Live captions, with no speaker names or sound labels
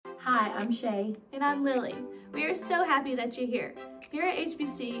Hi, I'm Shay. And I'm Lily. We are so happy that you're here. Here at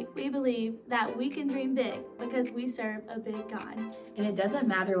HBC, we believe that we can dream big because we serve a big God. And it doesn't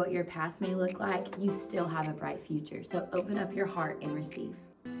matter what your past may look like, you still have a bright future. So open up your heart and receive.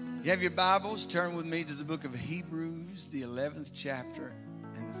 If you have your Bibles, turn with me to the book of Hebrews, the 11th chapter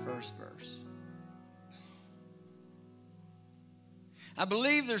and the first verse. I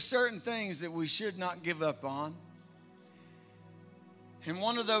believe there's certain things that we should not give up on. And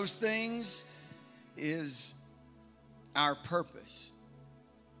one of those things is our purpose,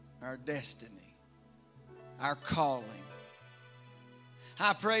 our destiny, our calling.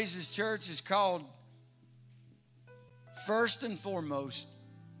 High Praises Church is called first and foremost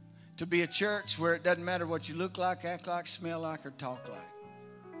to be a church where it doesn't matter what you look like, act like, smell like, or talk like.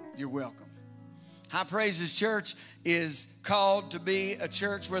 You're welcome. High Praises Church is called to be a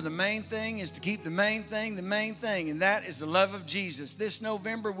church where the main thing is to keep the main thing, and that is the love of Jesus. This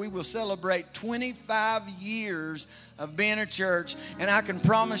November, we will celebrate 25 years of being a church, and I can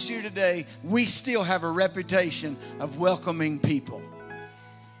promise you today, we still have a reputation of welcoming people.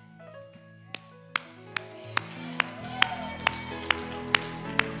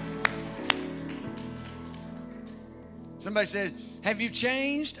 Somebody says, have you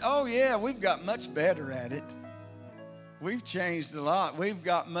changed? Oh, yeah, we've got much better at it. We've changed a lot. We've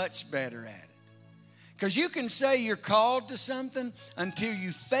got much better at it. Because you can say you're called to something until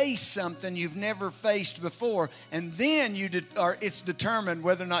you face something you've never faced before, and then it's determined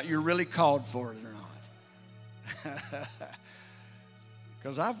whether or not you're really called for it or not.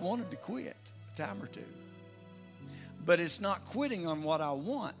 Because I've wanted to quit a time or two. But it's not quitting on what I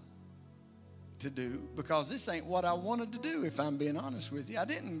want to do, because this ain't what I wanted to do, if I'm being honest with you. I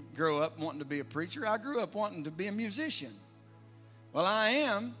didn't grow up wanting to be a preacher. I grew up wanting to be a musician. Well, I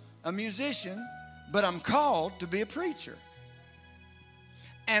am a musician, but I'm called to be a preacher.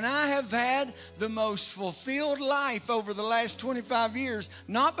 And I have had the most fulfilled life over the last 25 years,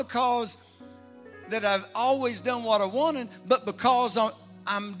 not because that I've always done what I wanted, but because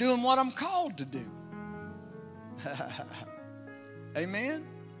I'm doing what I'm called to do. Amen?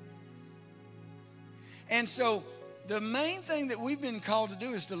 And so the main thing that we've been called to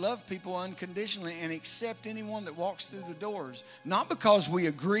do is to love people unconditionally and accept anyone that walks through the doors. Not because we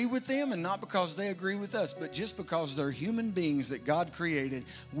agree with them and not because they agree with us, but just because they're human beings that God created,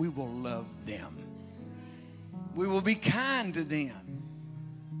 we will love them. We will be kind to them.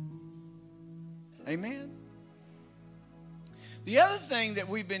 Amen? The other thing that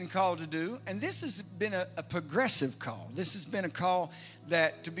we've been called to do, and this has been a progressive call. This has been a call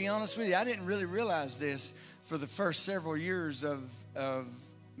that, to be honest with you, I didn't really realize this for the first several years of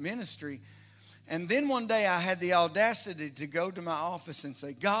ministry. And then one day I had the audacity to go to my office and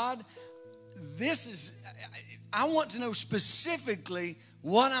say, God, I want to know specifically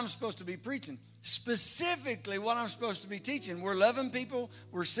what I'm supposed to be preaching. Specifically what I'm supposed to be teaching. We're loving people.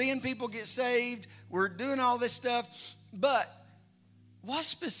 We're seeing people get saved. We're doing all this stuff. But what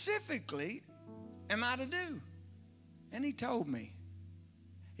specifically am I to do? And he told me,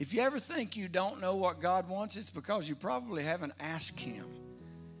 if you ever think you don't know what God wants, it's because you probably haven't asked him.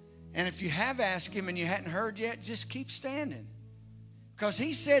 And if you have asked him and you hadn't heard yet, just keep standing. Because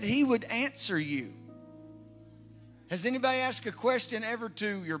he said he would answer you. Has anybody asked a question ever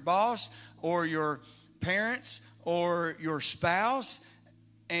to your boss or your parents or your spouse?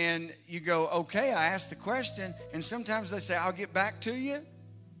 And you go, okay, I asked the question. And sometimes they say, I'll get back to you.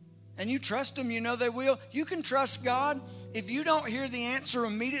 And you trust them, you know they will. You can trust God. If you don't hear the answer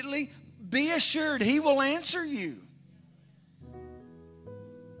immediately, be assured he will answer you.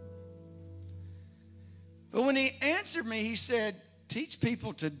 But when he answered me, he said, teach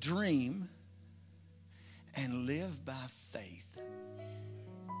people to dream and live by faith.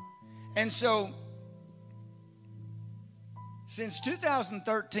 And so, since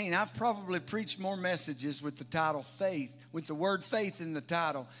 2013, I've probably preached more messages with the title faith, with the word faith in the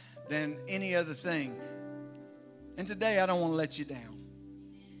title, than any other thing. And today I don't want to let you down.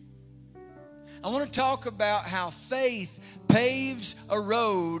 I want to talk about how faith paves a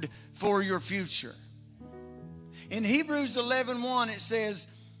road for your future. In Hebrews 11:1 it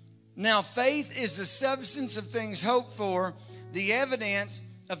says, now faith is the substance of things hoped for, the evidence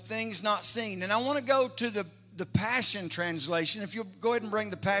of things not seen. And I want to go to the Passion Translation. If you'll go ahead and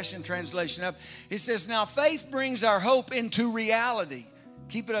bring the Passion Translation up. It says, now faith brings our hope into reality.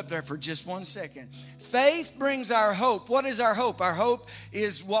 Keep it up there for just 1 second. Faith brings our hope. What is our hope? Our hope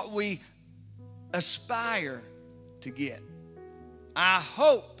is what we aspire to get. I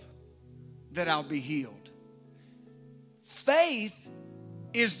hope that I'll be healed. Faith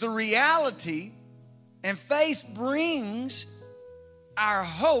is the reality, and faith brings our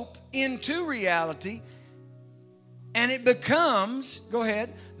hope into reality, and it becomes, go ahead,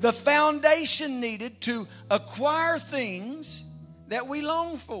 the foundation needed to acquire things that we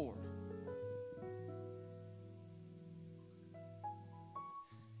long for.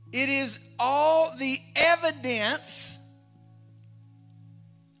 It is all the evidence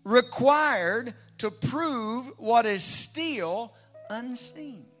required to prove what is still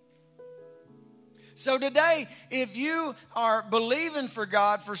unseen. So today, if you are believing for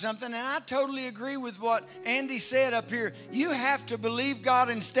God for something, and I totally agree with what Andy said up here, you have to believe God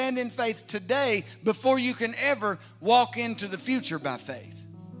and stand in faith today before you can ever walk into the future by faith.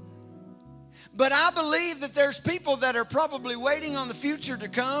 But I believe that there's people that are probably waiting on the future to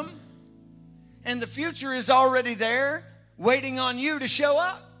come, and the future is already there, waiting on you to show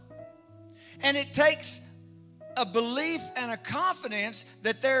up. And it takes a belief and a confidence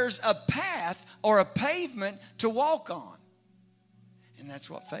that there's a path or a pavement to walk on. And that's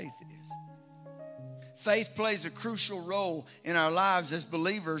what faith is. Faith plays a crucial role in our lives as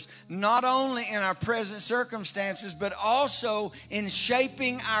believers, not only in our present circumstances, but also in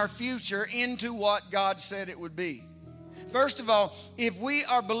shaping our future into what God said it would be. First of all, if we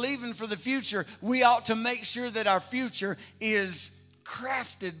are believing for the future, we ought to make sure that our future is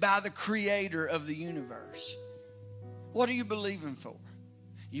crafted by the Creator of the universe. What are you believing for?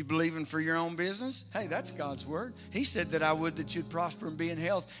 You believing for your own business? Hey, that's God's word. He said that I would that you'd prosper and be in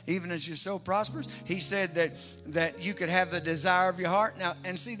health, even as your soul prospers. He said that you could have the desire of your heart. Now,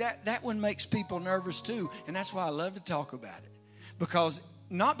 and see, that one makes people nervous too. And that's why I love to talk about it.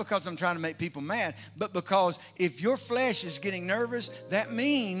 Not because I'm trying to make people mad, but because if your flesh is getting nervous, that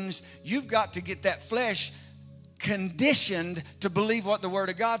means you've got to get that flesh conditioned to believe what the Word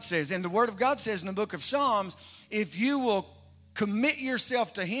of God says. And the Word of God says in the book of Psalms, if you will commit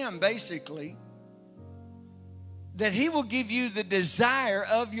yourself to Him, basically, that He will give you the desire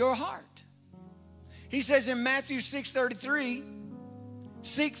of your heart. He says in Matthew 6:33,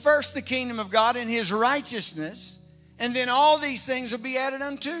 seek first the kingdom of God and His righteousness, and then all these things will be added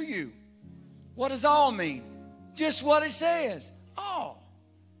unto you. What does all mean? Just what it says, all.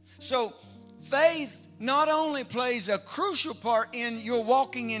 So faith not only plays a crucial part in your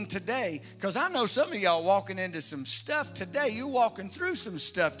walking in today, because I know some of y'all walking into some stuff today. You're walking through some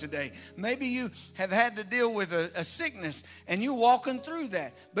stuff today. Maybe you have had to deal with a sickness and you're walking through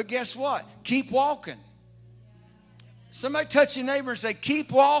that. But guess what? Keep walking. Somebody touch your neighbor and say,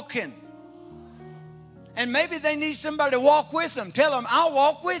 keep walking. And maybe they need somebody to walk with them. Tell them, I'll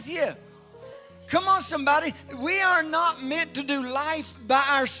walk with you. Come on, somebody. We are not meant to do life by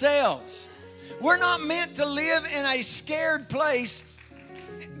ourselves. We're not meant to live in a scared place,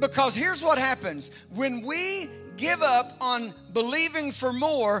 because here's what happens. When we give up on believing for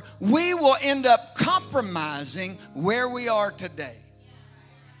more, we will end up compromising where we are today.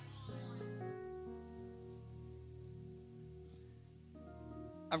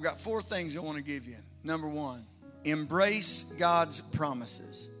 I've got 4 things I want to give you. Number 1, embrace God's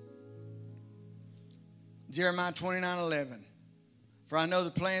promises. Jeremiah 29:11. For I know the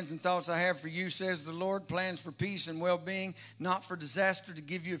plans and thoughts I have for you, says the Lord, plans for peace and well-being, not for disaster, to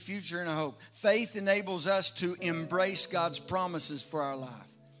give you a future and a hope. Faith enables us to embrace God's promises for our life.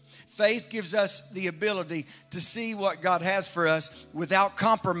 Faith gives us the ability to see what God has for us without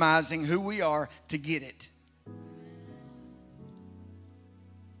compromising who we are to get it.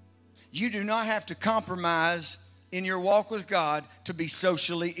 You do not have to compromise in your walk with God to be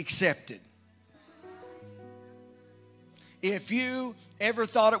socially accepted. If you ever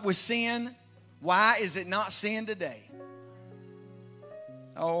thought it was sin, why is it not sin today?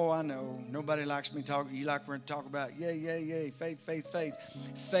 Oh, I know. Nobody likes me talking. You like to talk about, yay, faith, faith, faith.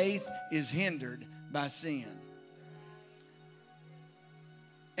 Faith is hindered by sin.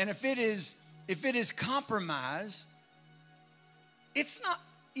 And if it is compromise, it's not,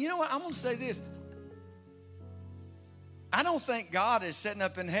 you know what, I'm going to say this. I don't think God is sitting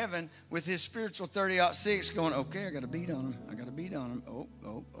up in heaven with his spiritual 30-06 going, okay, I got to beat on him. I got to beat on him. Oh,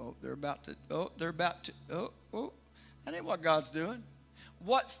 they're about to. That ain't what God's doing.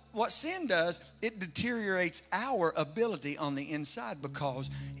 What sin does, it deteriorates our ability on the inside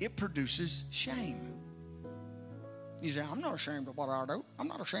because it produces shame. You say, I'm not ashamed of what I do. I'm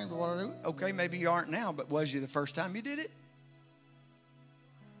not ashamed of what I do. Okay, maybe you aren't now, but was you the first time you did it?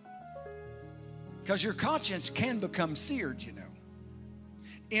 Because your conscience can become seared, you know.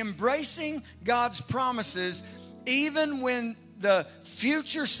 Embracing God's promises, even when the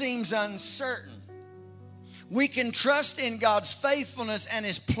future seems uncertain. We can trust in God's faithfulness and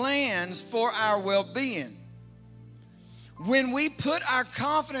his plans for our well-being. When we put our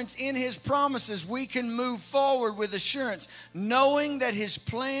confidence in His promises, we can move forward with assurance, knowing that His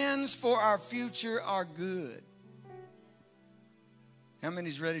plans for our future are good. How many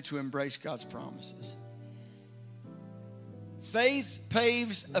is ready to embrace God's promises? Faith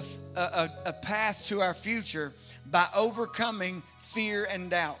paves a path to our future by overcoming fear and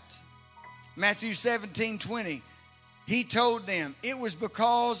doubt. Matthew 17:20, He told them, it was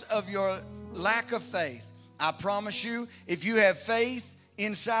because of your lack of faith. I promise you, if you have faith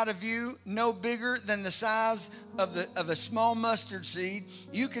inside of you, no bigger than the size of a small mustard seed,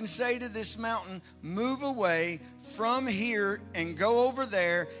 you can say to this mountain, move away from here and go over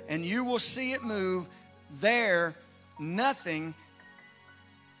there, and you will see it move. There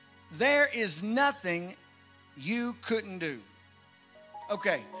is nothing you couldn't do.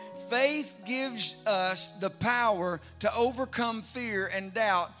 Okay, faith gives us the power to overcome fear and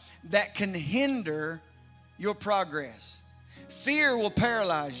doubt that can hinder your progress. Fear will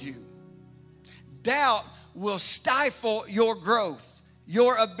paralyze you. Doubt will stifle your growth,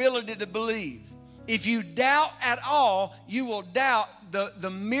 your ability to believe. If you doubt at all, you will doubt the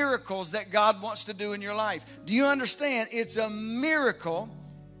miracles that God wants to do in your life. Do you understand? It's a miracle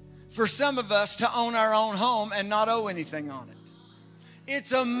for some of us to own our own home and not owe anything on it.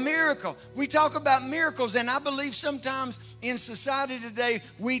 It's a miracle. We talk about miracles, and I believe sometimes in society today,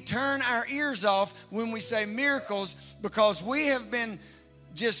 we turn our ears off when we say miracles because we have been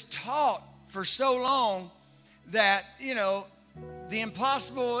just taught for so long that, you know, the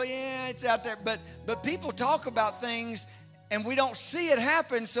impossible, yeah, it's out there. But people talk about things, and we don't see it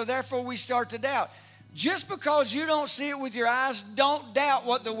happen, so therefore we start to doubt. Just because you don't see it with your eyes, don't doubt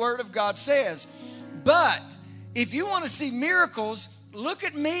what the Word of God says. But if you want to see miracles, look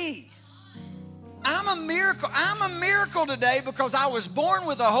at me. I'm a miracle. I'm a miracle today because I was born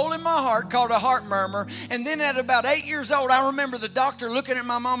with a hole in my heart called a heart murmur. And then at about 8 years old, I remember the doctor looking at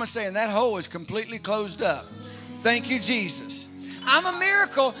my mama saying, that hole is completely closed up. Thank you, Jesus. I'm a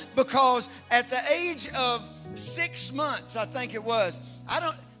miracle because at the age of 6 months, I think it was, I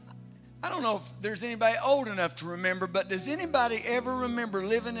don't know if there's anybody old enough to remember, but does anybody ever remember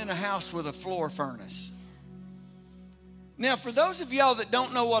living in a house with a floor furnace? Now, for those of y'all that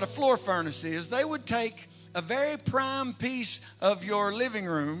don't know what a floor furnace is, they would take a very prime piece of your living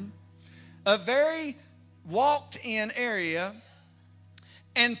room, a very walked-in area,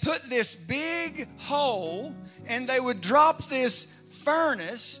 and put this big hole, and they would drop this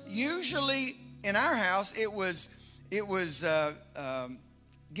furnace. Usually in our house, it was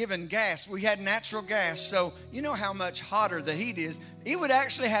given gas. We had natural gas, so you know how much hotter the heat is. It would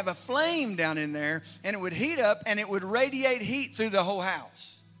actually have a flame down in there, and it would heat up, and it would radiate heat through the whole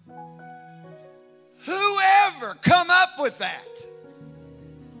house. Whoever come up with that?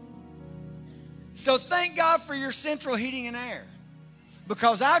 So thank God for your central heating and air,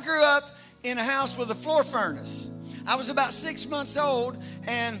 because I grew up in a house with a floor furnace. I was about 6 months old,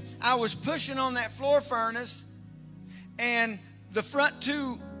 and I was pushing on that floor furnace, and the front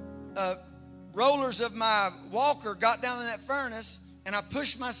two rollers of my walker got down in that furnace, and I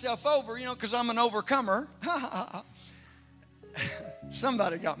pushed myself over, you know, because I'm an overcomer.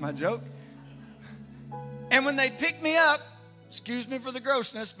 Somebody got my joke. And when they picked me up, excuse me for the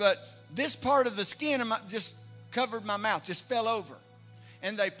grossness, but this part of the skin just covered my mouth, just fell over.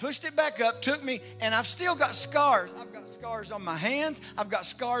 And they pushed it back up, took me, and I've still got scars. I've got scars on my hands. I've got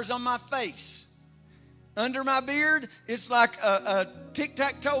scars on my face. Under my beard, it's like a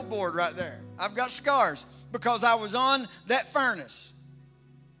tic-tac-toe board right there. I've got scars because I was on that furnace.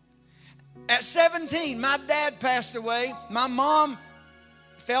 At 17, my dad passed away. My mom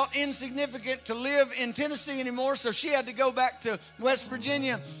felt insignificant to live in Tennessee anymore, so she had to go back to West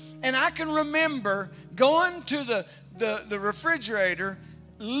Virginia. And I can remember going to the refrigerator,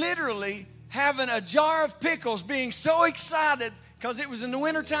 literally having a jar of pickles, being so excited because it was in the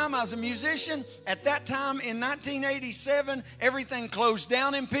wintertime. I was a musician. At that time in 1987, everything closed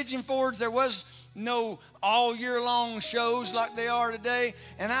down in Pigeon Forge. There was no all year long shows like they are today.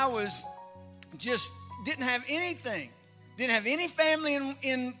 And I was just didn't have anything. Didn't have any family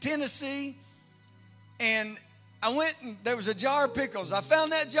in Tennessee. And I went and there was a jar of pickles. I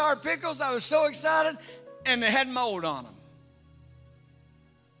found that jar of pickles. I was so excited, and they had mold on them.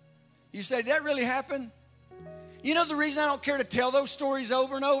 You say, did that really happen? You know the reason I don't care to tell those stories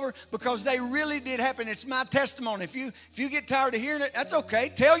over and over? Because they really did happen. It's my testimony. If you get tired of hearing it, that's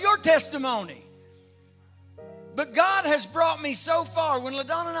okay. Tell your testimony. But God has brought me so far. When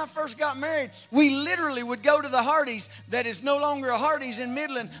LaDonna and I first got married, we literally would go to the Hardee's, that is no longer a Hardee's in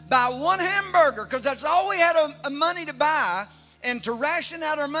Midland, buy one hamburger, because that's all we had money to buy, and to ration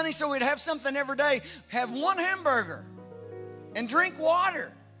out our money so we'd have something every day, have one hamburger. and drink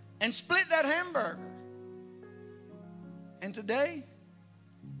water and split that hamburger. And today,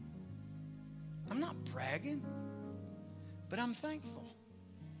 I'm not bragging, but I'm thankful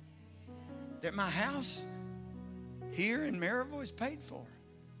that my house here in Maryville is paid for.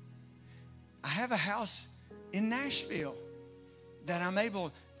 I have a house in Nashville that I'm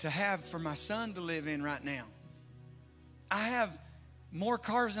able to have for my son to live in right now. I have more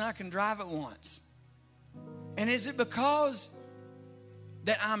cars than I can drive at once. And is it because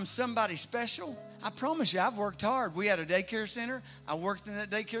that I'm somebody special? I promise you, I've worked hard. We had a daycare center. I worked in that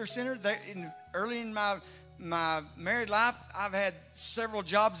daycare center. Early in my married life, I've had several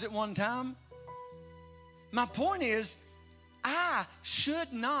jobs at one time. My point is, I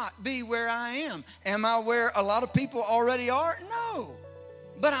should not be where I am. Am I where a lot of people already are? No.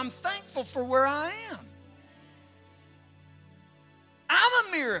 But I'm thankful for where I am. I'm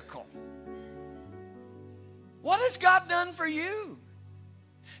a miracle. What has God done for you?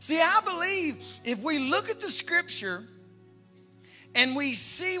 See, I believe if we look at the scripture and we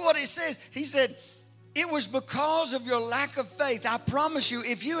see what it says, he said, it was because of your lack of faith. I promise you,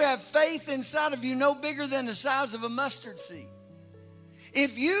 if you have faith inside of you no bigger than the size of a mustard seed,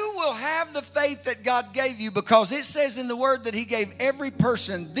 if you will have the faith that God gave you, because it says in the word that he gave every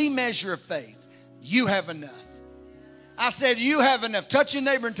person the measure of faith, you have enough. I said, you have enough. Touch your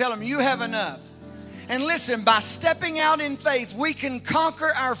neighbor and tell him, you have enough. And listen, by stepping out in faith, we can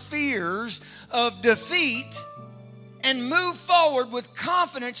conquer our fears of defeat and move forward with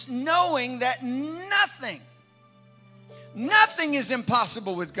confidence, knowing that nothing is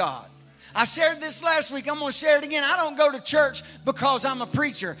impossible with God. I shared this last week. I'm going to share it again. I don't go to church because I'm a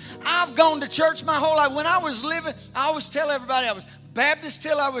preacher. I've gone to church my whole life. When I was living, I always tell everybody I was Baptist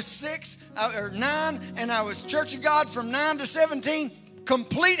till I was 9, and I was Church of God from 9 to 17.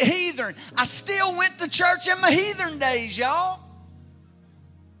 Complete heathen. I still went to church in my heathen days, y'all.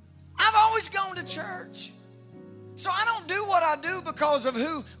 I've always gone to church. So I don't do what I do because of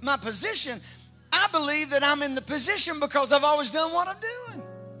who my position. I believe that I'm in the position because I've always done what I'm doing.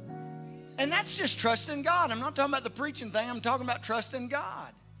 And that's just trusting God. I'm not talking about the preaching thing. I'm talking about trusting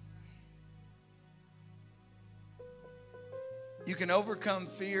God. You can overcome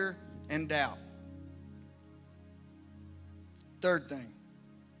fear and doubt. Third thing,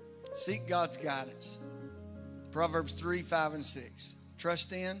 seek God's guidance. Proverbs 3, 5, and 6.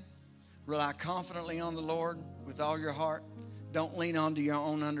 Trust in, rely confidently on the Lord with all your heart. Don't lean onto your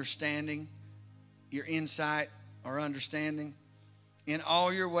own understanding, your insight or understanding. In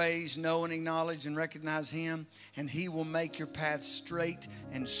all your ways, know and acknowledge and recognize him, and he will make your path straight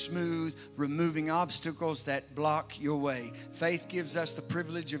and smooth, removing obstacles that block your way. Faith gives us the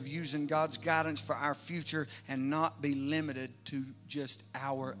privilege of using God's guidance for our future and not be limited to just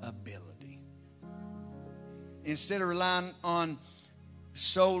our ability. Instead of relying on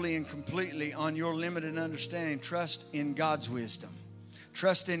solely and completely on your limited understanding, trust in God's wisdom.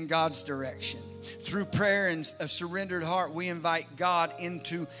 Trust in God's direction. Through prayer and a surrendered heart, we invite God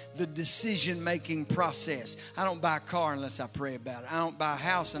into the decision-making process. I don't buy a car unless I pray about it. I don't buy a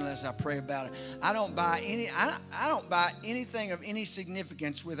house unless I pray about it. I don't buy anything of any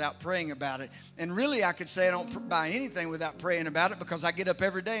significance without praying about it. And really, I could say I don't buy anything without praying about it, because I get up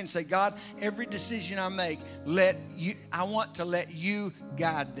every day and say, God, every decision I make, I want to let you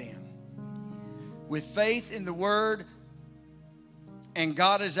guide them. With faith in the Word, and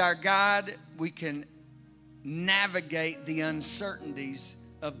God is our guide, we can navigate the uncertainties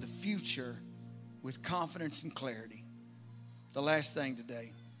of the future with confidence and clarity. The last thing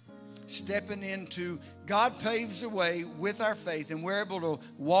today, stepping into, God paves the way with our faith, and we're able to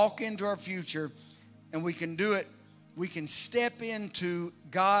walk into our future, and we can do it. We can step into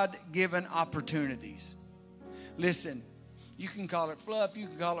God-given opportunities. Listen, you can call it fluff, you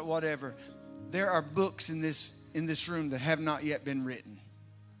can call it whatever. There are books in this room that have not yet been written.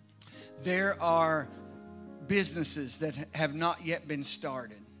 There are businesses that have not yet been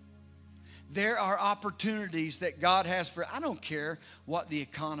started. There are opportunities that God has for, I don't care what the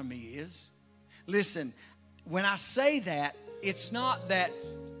economy is. Listen, when I say that, it's not that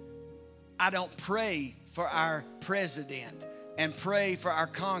I don't pray for our president and pray for our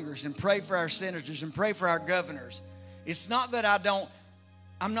Congress and pray for our senators and pray for our governors. It's not that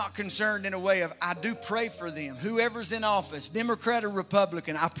I'm not concerned in a way of, I do pray for them. Whoever's in office, Democrat or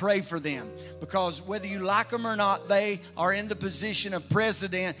Republican, I pray for them. Because whether you like them or not, they are in the position of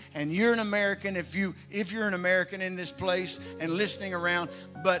president, and you're an American if you're an American in this place and listening around.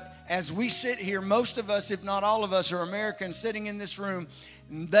 But as we sit here, most of us, if not all of us, are Americans sitting in this room.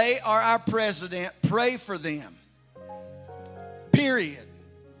 They are our president. Pray for them. Period.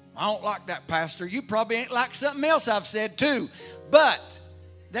 I don't like that, Pastor. You probably ain't like something else I've said too. But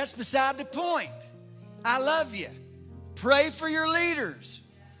that's beside the point. I love you. Pray for your leaders.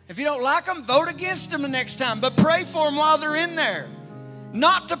 If you don't like them, vote against them the next time. But pray for them while they're in there.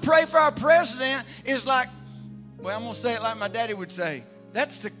 Not to pray for our president is like, well, I'm going to say it like my daddy would say.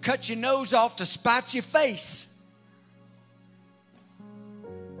 That's to cut your nose off to spite your face.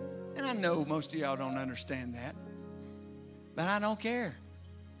 And I know most of y'all don't understand that. But I don't care.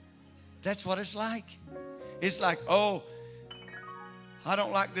 That's what it's like. It's like, oh, I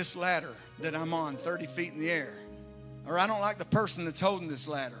don't like this ladder that I'm on 30 feet in the air. Or I don't like the person that's holding this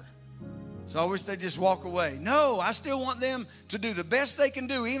ladder. So I wish they'd just walk away. No, I still want them to do the best they can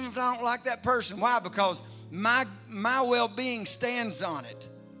do, even if I don't like that person. Why? Because my well-being stands on it.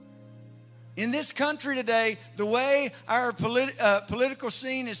 In this country today, the way our political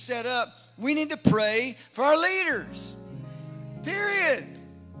scene is set up, we need to pray for our leaders. Period.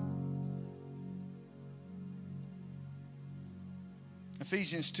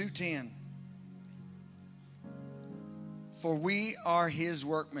 Ephesians 2:10. For we are his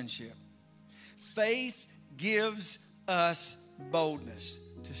workmanship. Faith gives us boldness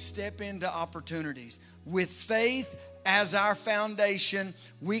to step into opportunities. With faith as our foundation,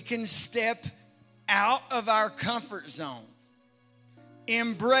 we can step out of our comfort zone,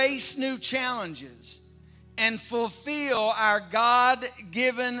 embrace new challenges, and fulfill our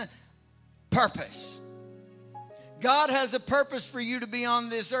God-given purpose. God has a purpose for you to be on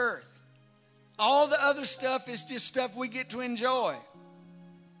this earth. All the other stuff is just stuff we get to enjoy.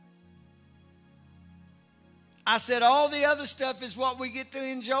 I said all the other stuff is what we get to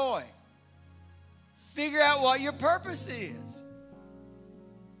enjoy. Figure out what your purpose is.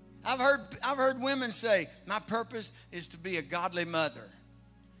 I've heard women say, my purpose is to be a godly mother.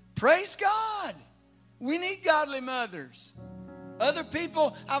 Praise God. We need godly mothers. Other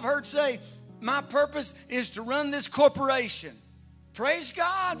people I've heard say, my purpose is to run this corporation. Praise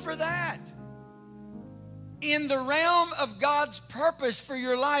God for that. In the realm of God's purpose for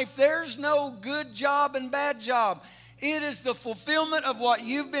your life, there's no good job and bad job. It is the fulfillment of what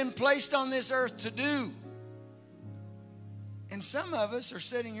you've been placed on this earth to do. And some of us are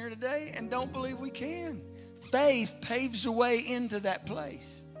sitting here today and don't believe we can. Faith paves the way into that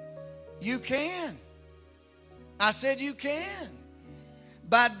place. You can. I said you can.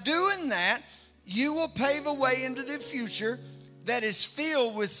 By doing that, you will pave a way into the future that is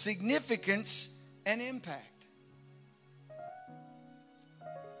filled with significance and impact.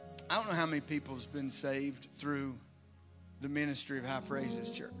 I don't know how many people have been saved through the ministry of High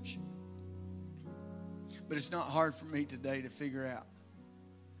Praises Church. But it's not hard for me today to figure out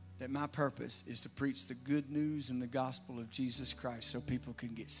that my purpose is to preach the good news and the gospel of Jesus Christ so people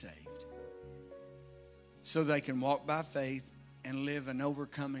can get saved. So they can walk by faith and live an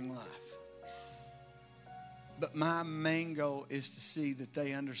overcoming life. But my main goal is to see that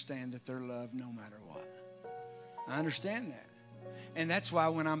they understand that they're loved no matter what. I understand that. And that's why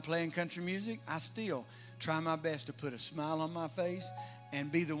when I'm playing country music, I still try my best to put a smile on my face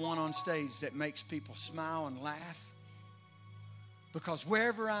and be the one on stage that makes people smile and laugh. Because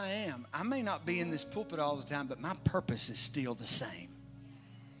wherever I am, I may not be in this pulpit all the time, but my purpose is still the same.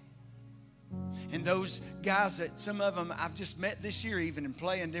 And those guys that some of them I've just met this year even and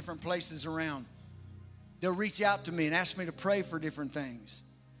play in different places around, they'll reach out to me and ask me to pray for different things.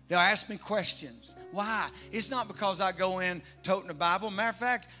 They'll ask me questions. Why? It's not because I go in toting a Bible. Matter of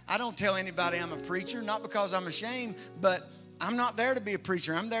fact, I don't tell anybody I'm a preacher, not because I'm ashamed, but I'm not there to be a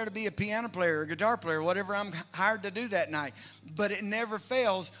preacher. I'm there to be a piano player or a guitar player, whatever I'm hired to do that night. But it never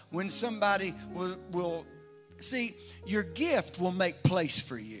fails when somebody will see, your gift will make place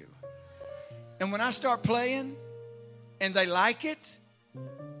for you. And when I start playing and they like it,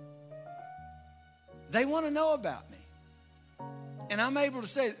 they want to know about me. And I'm able to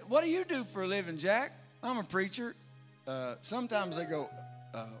say, what do you do for a living, Jack? I'm a preacher. Sometimes they go,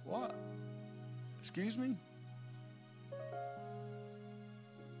 what? Excuse me?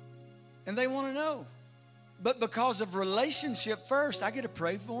 And they want to know. But because of relationship first, I get to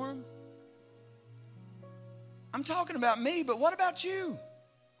pray for them. I'm talking about me, but what about you?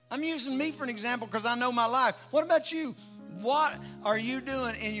 I'm using me for an example because I know my life. What about you? What are you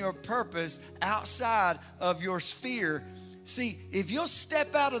doing in your purpose outside of your sphere? See, if you'll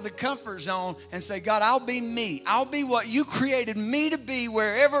step out of the comfort zone and say, God, I'll be me. I'll be what you created me to be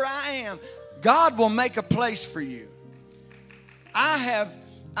wherever I am. God will make a place for you. I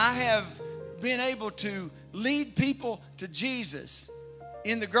have been able to lead people to Jesus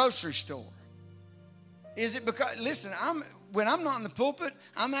in the grocery store. Is it because, listen, when I'm not in the pulpit,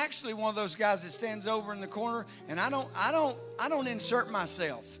 I'm actually one of those guys that stands over in the corner and I don't insert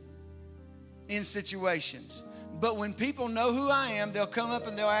myself. in situations. But when people know who I am, they'll come up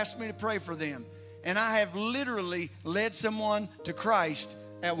and they'll ask me to pray for them. And I have literally led someone to Christ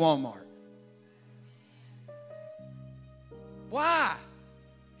at Walmart. Why?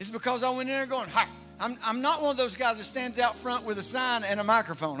 It's because I went in there going, hi. I'm not one of those guys that stands out front with a sign and a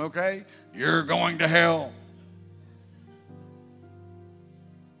microphone, okay? You're going to hell.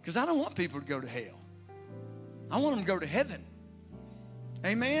 Because I don't want people to go to hell. I want them to go to heaven.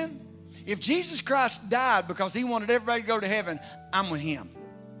 Amen? If Jesus Christ died because he wanted everybody to go to heaven, I'm with him.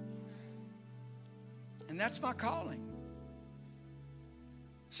 And that's my calling.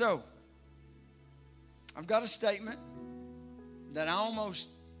 So, I've got a statement that I almost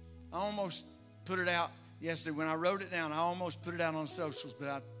put it out yesterday. When I wrote it down, I almost put it out on socials, but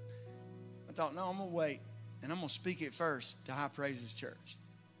I thought, no, I'm going to wait, and I'm going to speak it first to High Praises Church.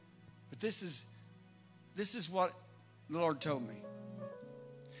 But this is what the Lord told me.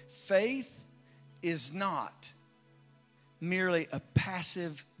 Faith is not merely a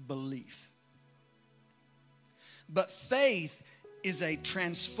passive belief, but faith is a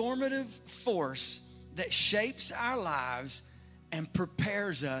transformative force that shapes our lives and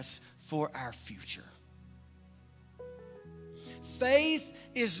prepares us for our future. Faith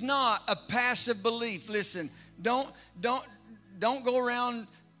is not a passive belief. Listen, don't go around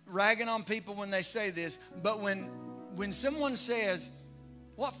ragging on people when they say this, but when someone says,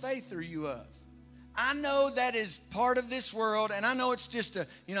 what faith are you of? I know that is part of this world, and I know it's just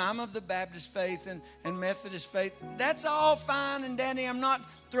I'm of the Baptist faith and Methodist faith. That's all fine and dandy. I'm not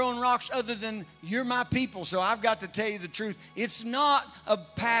throwing rocks other than you're my people, so I've got to tell you the truth. It's not a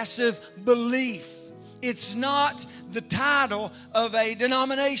passive belief. It's not the title of a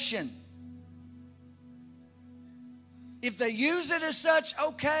denomination. If they use it as such,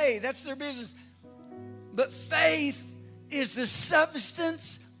 okay, that's their business. But faith is the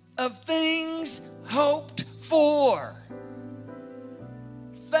substance of things hoped for.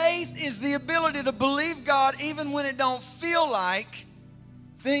 Faith is the ability to believe God even when it don't feel like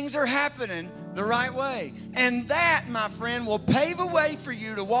things are happening the right way. And that, my friend, will pave a way for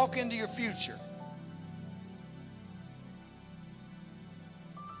you to walk into your future.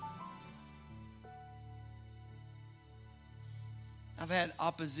 I've had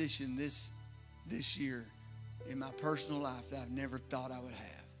opposition this year in my personal life that I've never thought I would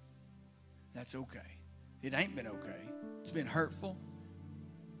have. That's okay. It ain't been okay. It's been hurtful.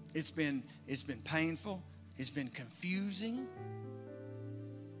 It's been painful. It's been confusing.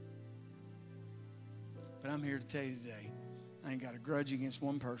 But I'm here to tell you today, I ain't got a grudge against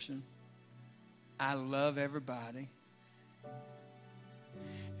one person. I love everybody.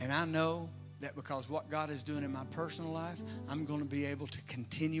 And I know that because what God is doing in my personal life, I'm going to be able to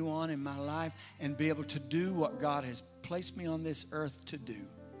continue on in my life and be able to do what God has placed me on this earth to do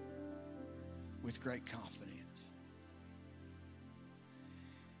with great confidence.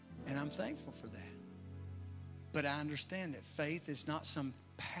 And I'm thankful for that. But I understand that faith is not some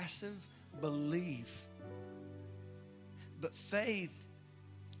passive belief, but faith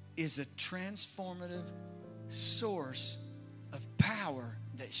is a transformative source of power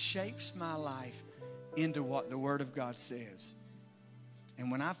that shapes my life into what the Word of God says.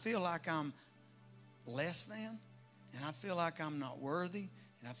 And when I feel like I'm less than, and I feel like I'm not worthy,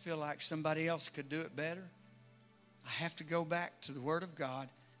 and I feel like somebody else could do it better, I have to go back to the Word of God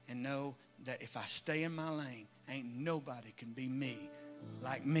and know that if I stay in my lane, ain't nobody can be me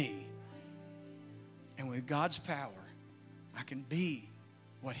like me. And with God's power, I can be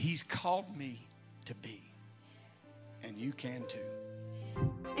what He's called me to be. And you can too.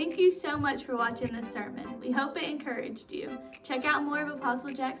 Thank you so much for watching this sermon. We hope it encouraged you. Check out more of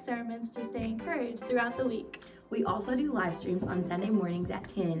Apostle Jack's sermons to stay encouraged throughout the week. We also do live streams on Sunday mornings at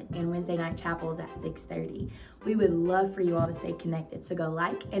 10 and Wednesday night chapels at 6:30. We would love for you all to stay connected, so go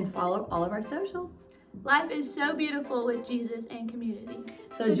like and follow all of our socials. Life is so beautiful with Jesus and community.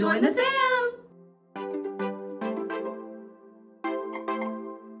 So join the fam!